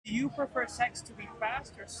Do you prefer sex to be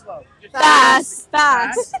fast or slow? Just Fast.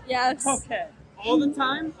 Fast? Yes. Okay. All the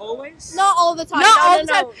time? Always? Not all the time. Not no, all no,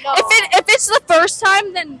 the time. No. If it's the first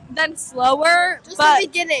time, then slower. Just but the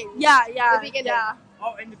beginning. yeah, The beginning. yeah.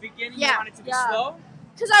 Oh, in the beginning Yeah. you want it to be Yeah. slow?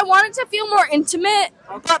 Because I want it to feel more intimate.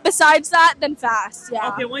 Okay. But besides that, then fast. Yeah.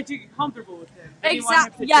 Okay, once you get comfortable with him, then you want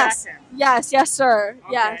Exactly. him to Yes. jack him. Yes, sir. Okay,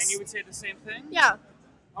 Yes. and you would say the same thing? Yeah.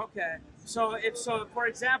 Okay. So for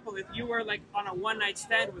example, if you were like on a one-night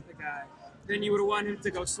stand with a guy, then you would want him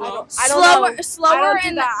to go slow. I don't slower, know. slower, I don't do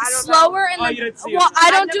and that. I don't slower, and Oh, then. you don't see Well, it.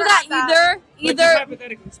 I don't I've do never that had that. either. But just Either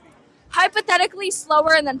hypothetically speaking, hypothetically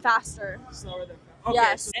slower and then faster. slower than fast. Okay,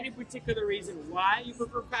 Yes. so any particular reason why you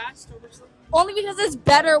prefer fast over slow? Only because it's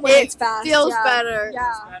better when It it's fast. feels yeah. better. Yeah.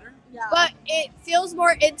 It's better? Yeah. But it feels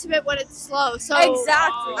more intimate when it's slow. So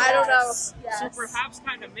Exactly. I don't know. Yes. So perhaps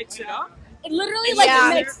kind of mix it up? It literally It's like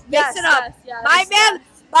Yeah. mix Mix it up. Yes,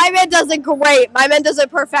 My man does it great. My man does it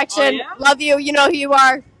perfection. Oh, yeah? Love you. You know who you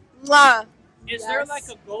are. Mwah. Is there Yes. like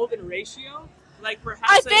a golden ratio? Like perhaps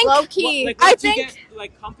I like, think- Low key. Like I once you think- get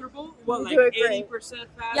like comfortable, what You like do it great. 80%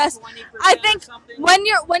 fast, Yes. 20% I think or something?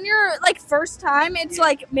 when you're like first time, it's Yeah.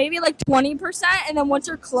 like maybe like 20%, and then once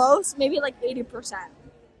you're close, maybe like 80%.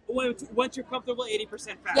 Once you're comfortable,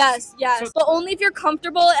 80% fast. Yes. So- But only if you're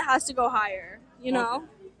comfortable, it has to go higher. You know.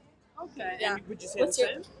 Okay. Yeah. And would you say What's the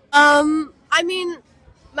your- same? I mean,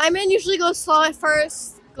 my man usually goes slow at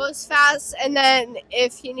first, goes fast, and then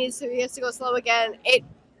if he needs to, he has to go slow again.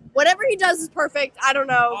 Whatever he does is perfect. I don't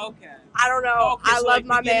know. Okay. I don't know. Okay, I so love like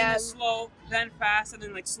my beginning man. is slow, then fast, and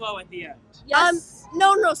then like slow at the end. Yes.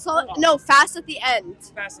 No, slow. No, fast at the end.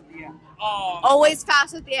 Fast at the end. Oh. Always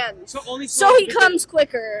fast at the end. So only slow so at he the comes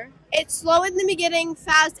quicker. It's slow in the beginning,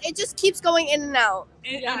 fast. It just keeps going in and out.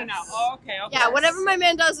 beginning. In and Yes. out. Oh, okay. Yeah, whatever my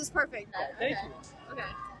man does is perfect. Thank you. Okay.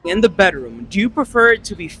 In the bedroom, do you prefer it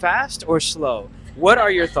to be fast or slow? What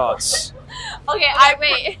are your thoughts? Okay,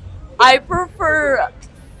 wait. I prefer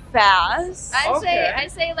fast. Okay. I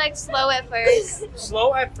say like slow at first.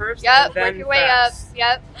 Slow at first, Yep, and then work your way up. fast.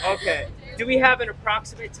 Yep. Okay. Do we have an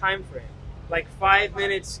approximate time frame? Like 5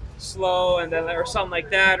 minutes slow, and then or something like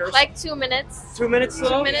that, or Like 2 minutes. 2 minutes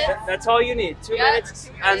slow? 2 minutes. That's all you need. 2 Yep, minutes,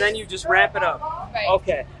 2 and then minutes. you just ramp it up. Right.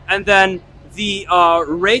 Okay. And then the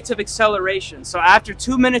rate of acceleration. So after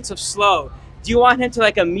 2 minutes of slow, do you want him to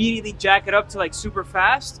like immediately jack it up to like super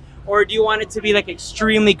fast, or do you want it to be like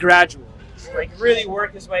extremely gradual, like really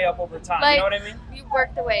work his way up over time? You know Like- what I mean? You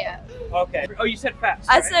work the way up. Okay. Oh, you said fast.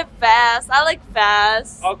 I right? said fast. I like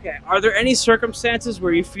fast. Okay. Are there any circumstances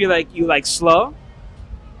where you feel like you like slow?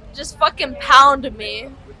 Just fucking pound me.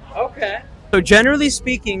 Okay. So generally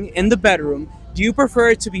speaking, in the bedroom, do you prefer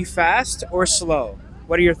it to be fast or slow?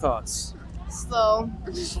 What are your thoughts? Slow.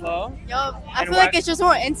 Slow? Yup. I And feel why- like it's just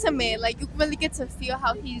more intimate. Like you really get to feel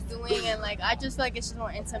how he's doing, and like I just feel like it's just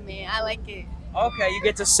more intimate. I like it. Okay, you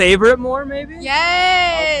get to savor it more maybe?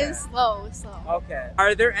 Yes. Okay. Slow. Okay.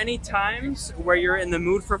 Are there any times where you're in the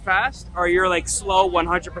mood for fast, or you're like slow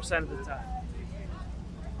 100% of the time?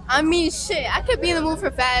 I mean, shit. I could be in the mood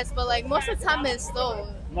for fast, but like most of the time it's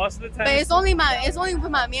slow. Most of the time? But it's only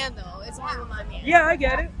with my man though. It's only with my man. Yeah, I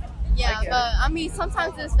get it. Yeah, I get but I mean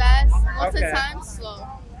sometimes it's fast. Most of Okay. the time slow.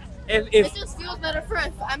 If It just feels better for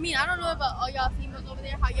us. I mean, I don't know about all y'all females over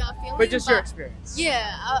there, how y'all feeling. but just your experience.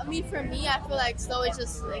 Yeah, I mean, for me, I feel like slow is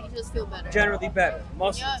just like you just feel better. Generally better,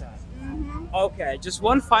 most of the Yup. time. Mm-hmm. Okay, just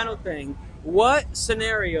one final thing. What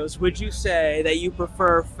scenarios would you say that you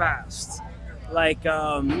prefer fast? Like,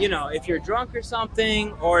 you know, if you're drunk or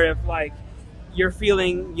something, or if like you're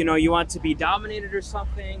feeling, you know, you want to be dominated or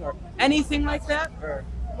something, or anything like that? Or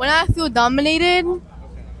When I feel dominated,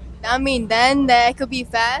 I mean, then that could be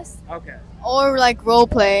fast okay, or like role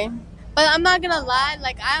play. But I'm not gonna lie,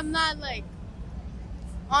 like I'm not like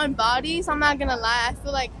on bodies. I'm not gonna lie. I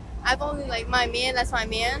feel like I've only like my man. That's my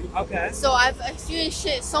man. okay. So I've experienced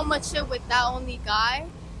so much shit with that only guy.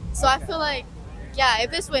 So I feel like, yeah,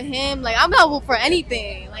 if it's with him, like I'm not for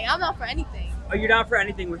anything. Like I'm not for anything. Oh, you're down for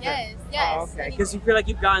anything with him? Yes. Oh, okay, because you feel like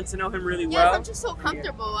you've gotten to know him really Yes, well. I'm just so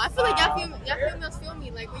comfortable. I feel like y'all females feel me.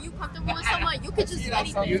 Like when you comfortable with someone, you could just do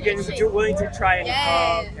anything. You're willing to try it.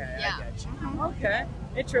 Yes, Oh, okay, yeah. I get you. Okay,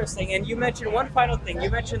 interesting. And you mentioned one final thing. You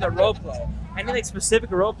mentioned the role play. Any like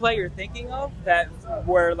specific role play you're thinking of that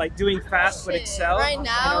were like doing fast would Shit, excel? right You know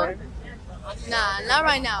now? what I mean? Nah, not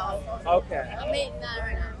right now. Okay. I mean, not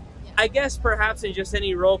right now. I guess perhaps in just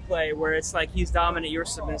any role play where it's like he's dominant, you're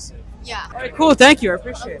submissive. Yeah. All right, cool. Thank you. I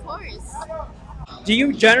appreciate Of it. course. Do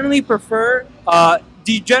you generally prefer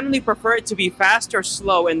it to be fast or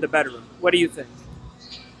slow in the bedroom? What do you think?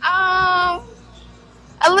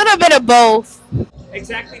 A little bit of both.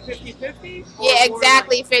 Exactly 50-50? Yeah,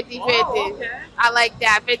 exactly 50-50. Oh, okay. I like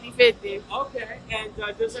that, 50-50. Okay, and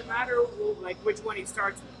does it matter like which one he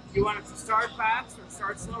starts with? Do you want it to start fast or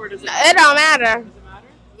start slow, or does it matter? It don't matter. Does it matter?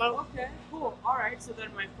 No. Okay, cool. All right, so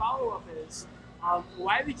then my follow-up is,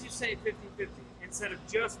 why did you say 50-50 instead of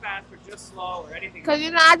just fast or just slow or anything? Because,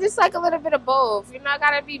 I just like a little bit of both. I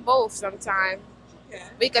got to be both sometimes. Okay.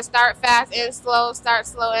 We can start fast and slow, start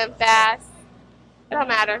slow and fast. It don't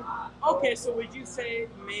matter. Okay, so would you say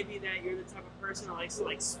maybe that you're the type of person that likes to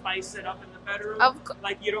like spice it up in the bedroom?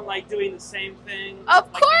 Like you don't like doing the same thing?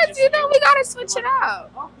 Of like course, we got to switch it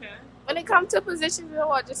up. Okay. When it comes to positions,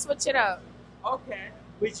 just switch it up. Okay.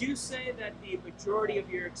 Would you say that the majority of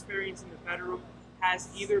your experience in the bedroom has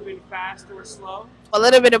either been fast or slow? A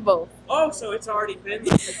little bit of both. Oh, so it's already been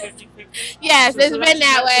 50-50? Yes, it's been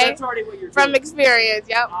that way. So that's already what you're doing. From experience,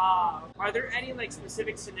 yep. Are there any like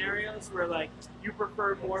specific scenarios where like you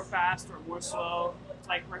prefer more fast or more slow?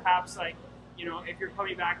 Like perhaps like, if you're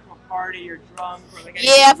coming back from a party, you're drunk or like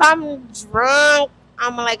anything? Yeah, if I'm drunk,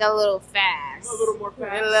 I'm like a little fast. A little more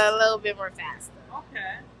fast? A little bit more fast.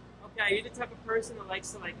 Okay. Are you the type of person that likes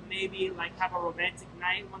to like maybe like have a romantic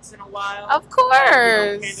night once in a while? Of course.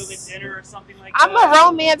 Candlelit dinner or something like that? I'm a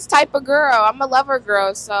romance type of girl. I'm a lover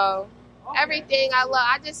girl, so everything I love.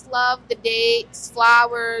 I just love the dates,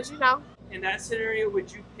 flowers, In that scenario,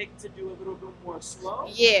 would you pick to do a little bit more slow?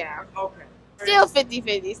 Yeah. Okay. Still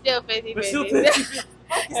 50-50. Still 50-50. But still 50-50.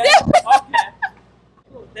 Okay.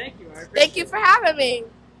 Cool. Thank you. Thank you for having me.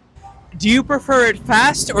 Do you prefer it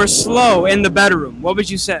fast or slow in the bedroom? What would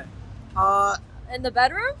you say? In the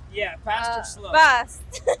bedroom? Yeah, fast or slow? Fast.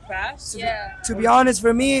 Fast? Yeah. To be honest,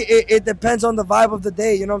 for me, it depends on the vibe of the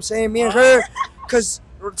day. You know what I'm saying? Me and her, because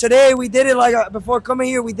today we did it before coming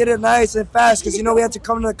here, we did it nice and fast because, we had to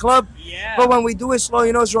come to the club. Yeah. But when we do it slow,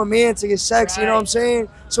 it's romantic, it's sexy, you know what I'm saying?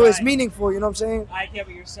 So it's meaningful, you know what I'm saying? I get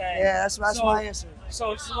what you're saying. Yeah, that's my answer.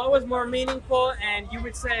 So slow is more meaningful, and you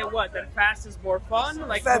would say what? That fast is more fun?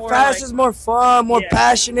 Like Fast is more fun, more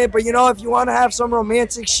passionate. But if you want to have some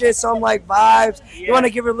romantic shit, some like vibes, you want to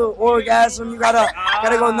give her a little orgasm, you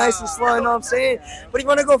gotta go nice and slow. You know what I'm saying? But if you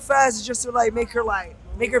want to go fast, it's just to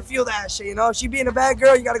make her feel that shit. If she being a bad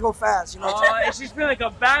girl, you gotta go fast. If she's feeling like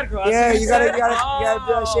a bad girl. Yeah, you gotta do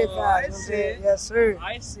that shit fast. I You know what I'm see. saying? Yes, sir.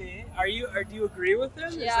 I see. Do you agree with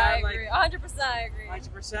him? Yeah, I agree. 100% I agree.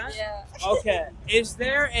 100%? Yeah. Okay. Is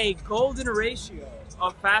there a golden ratio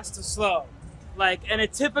of fast to slow? Like in a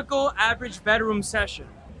typical average bedroom session?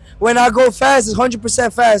 When I go fast, it's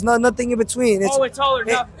 100% fast. Nothing in between. It's all or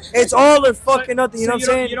nothing. It's all or fucking nothing. You know what I'm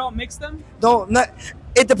saying? You don't mix them?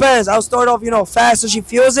 It depends. I'll start off, fast so she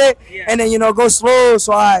feels it, and then go slow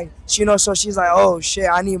so she's like, oh shit,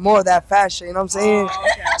 I need more of that fast shit. You know what I'm saying?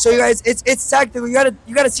 Okay. So you guys, it's tactical. You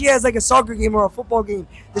gotta see it as like a soccer game or a football game.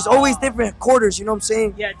 There's always different quarters. You know what I'm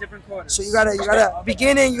saying? Yeah, different quarters. So you gotta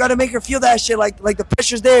beginning. You gotta make her feel that shit like the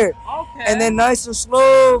pressure's there. Okay. And then nice and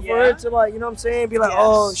slow for her to you know what I'm saying? Be like,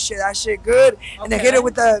 oh shit, that shit good. And then hit her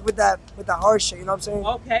with the hard shit. You know what I'm saying?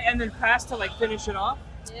 Okay, and then fast to finish it off.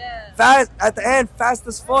 Yeah. Fast at the end, fast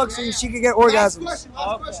as fuck, so she can get orgasms.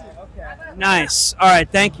 Okay. Nice. All right.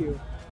 Thank you.